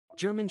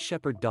German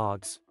Shepherd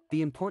dogs,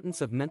 the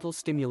importance of mental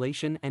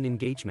stimulation and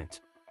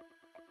engagement.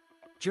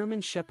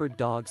 German Shepherd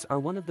dogs are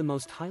one of the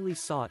most highly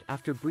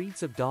sought-after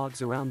breeds of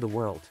dogs around the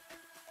world.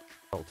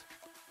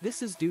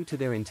 This is due to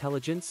their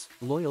intelligence,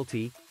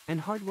 loyalty,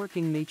 and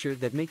hardworking nature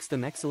that makes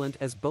them excellent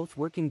as both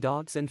working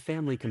dogs and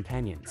family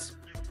companions.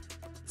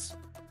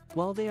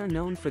 While they are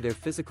known for their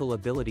physical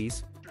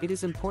abilities, it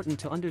is important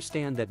to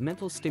understand that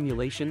mental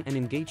stimulation and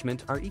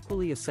engagement are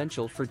equally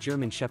essential for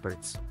German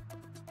Shepherds.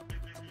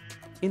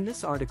 In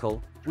this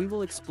article, we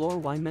will explore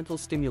why mental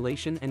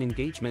stimulation and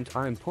engagement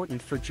are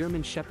important for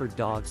German Shepherd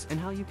dogs and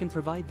how you can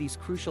provide these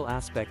crucial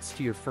aspects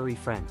to your furry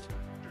friend.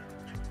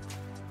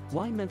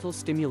 Why mental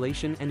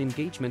stimulation and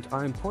engagement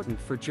are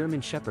important for German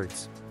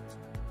Shepherds.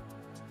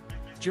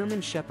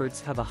 German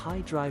Shepherds have a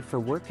high drive for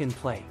work and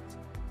play.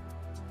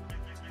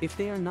 If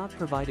they are not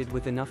provided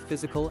with enough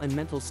physical and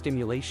mental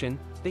stimulation,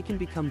 they can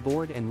become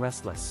bored and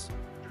restless.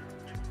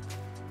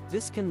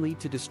 This can lead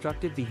to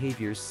destructive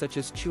behaviors such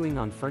as chewing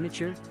on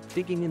furniture,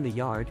 digging in the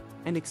yard,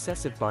 and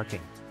excessive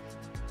barking.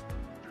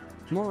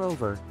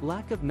 Moreover,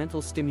 lack of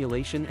mental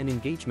stimulation and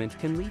engagement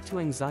can lead to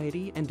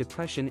anxiety and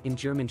depression in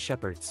German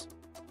Shepherds.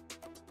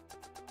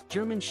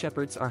 German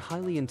Shepherds are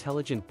highly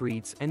intelligent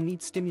breeds and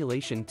need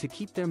stimulation to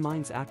keep their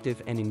minds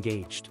active and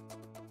engaged.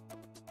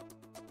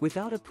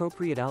 Without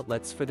appropriate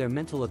outlets for their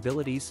mental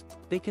abilities,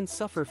 they can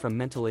suffer from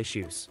mental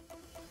issues.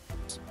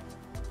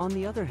 On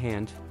the other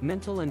hand,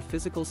 mental and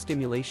physical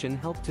stimulation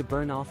help to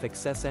burn off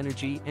excess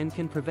energy and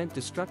can prevent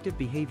destructive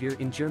behavior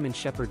in German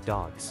Shepherd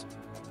dogs.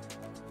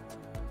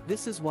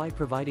 This is why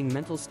providing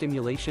mental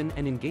stimulation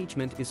and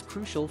engagement is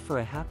crucial for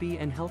a happy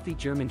and healthy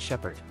German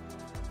Shepherd.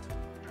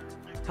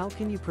 How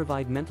can you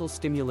provide mental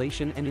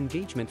stimulation and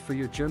engagement for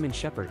your German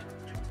Shepherd?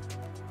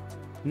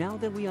 Now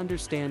that we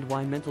understand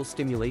why mental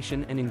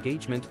stimulation and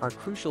engagement are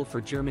crucial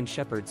for German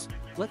Shepherds,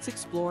 let's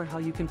explore how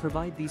you can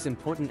provide these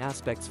important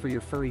aspects for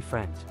your furry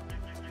friend.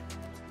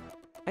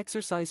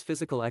 Exercise.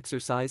 Physical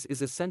exercise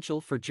is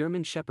essential for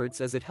German Shepherds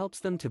as it helps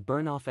them to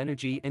burn off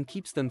energy and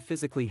keeps them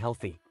physically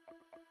healthy.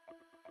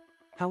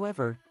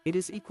 However, it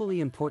is equally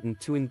important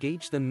to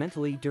engage them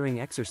mentally during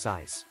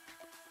exercise.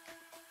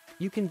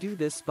 You can do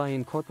this by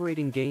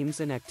incorporating games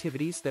and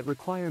activities that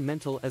require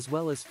mental as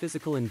well as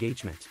physical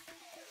engagement.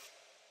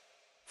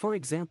 For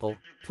example,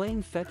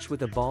 playing fetch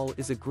with a ball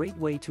is a great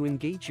way to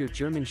engage your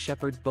German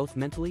Shepherd both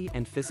mentally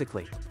and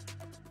physically.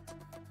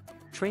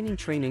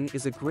 Training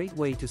is a great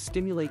way to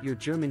stimulate your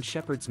German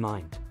Shepherd's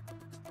mind.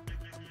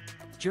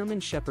 German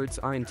Shepherds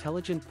are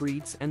intelligent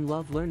breeds and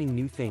love learning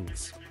new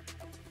things.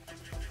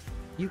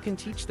 You can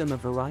teach them a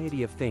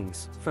variety of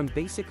things, from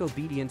basic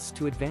obedience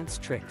to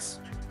advanced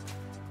tricks.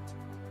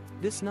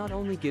 This not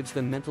only gives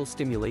them mental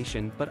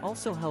stimulation but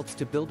also helps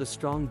to build a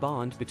strong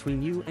bond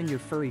between you and your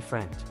furry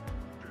friend.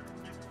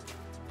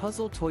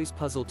 Puzzle toys.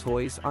 Puzzle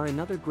toys are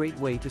another great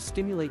way to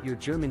stimulate your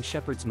German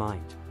Shepherd's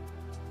mind.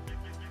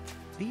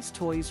 These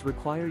toys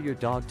require your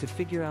dog to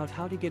figure out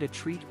how to get a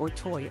treat or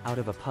toy out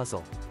of a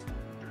puzzle.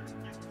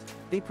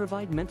 They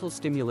provide mental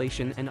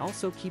stimulation and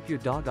also keep your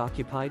dog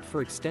occupied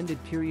for extended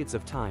periods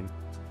of time,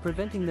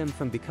 preventing them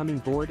from becoming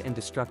bored and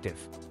destructive.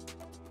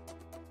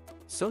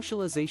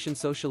 Socialization.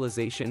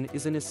 Socialization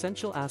is an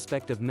essential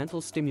aspect of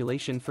mental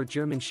stimulation for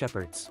German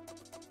Shepherds.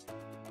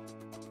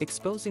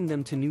 Exposing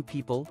them to new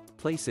people,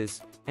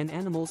 places, and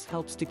animals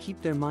helps to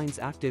keep their minds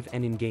active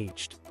and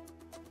engaged.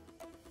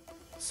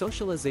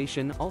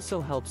 Socialization also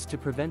helps to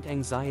prevent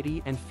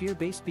anxiety and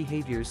fear-based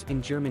behaviors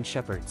in German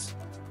Shepherds.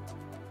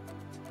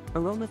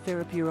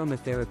 Aromatherapy.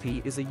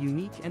 Aromatherapy is a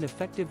unique and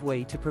effective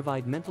way to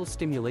provide mental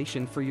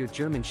stimulation for your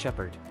German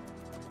Shepherd.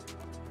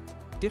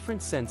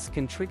 Different scents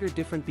can trigger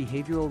different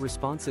behavioral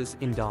responses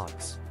in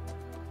dogs.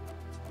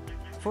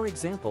 For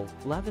example,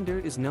 lavender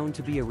is known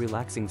to be a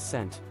relaxing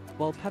scent,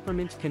 while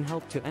peppermint can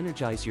help to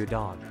energize your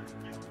dog.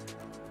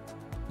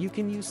 You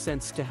can use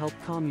scents to help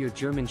calm your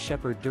German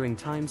Shepherd during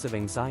times of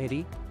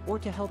anxiety, or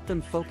to help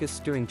them focus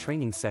during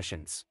training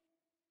sessions.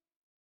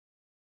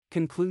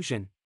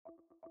 Conclusion.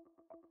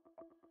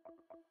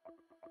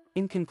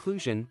 In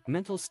conclusion,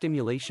 mental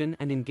stimulation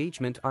and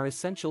engagement are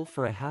essential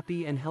for a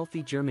happy and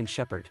healthy German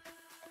Shepherd.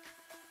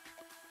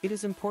 It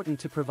is important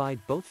to provide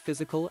both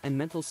physical and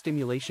mental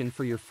stimulation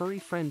for your furry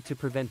friend to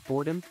prevent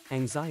boredom,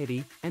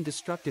 anxiety, and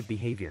destructive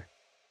behavior.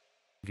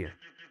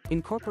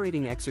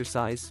 Incorporating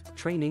exercise,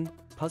 training,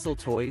 puzzle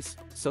toys,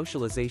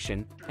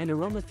 socialization, and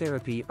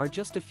aromatherapy are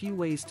just a few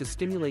ways to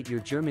stimulate your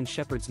German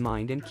Shepherd's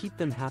mind and keep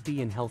them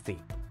happy and healthy.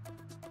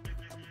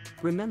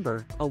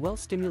 Remember, a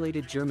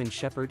well-stimulated German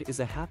Shepherd is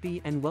a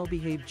happy and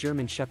well-behaved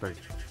German Shepherd.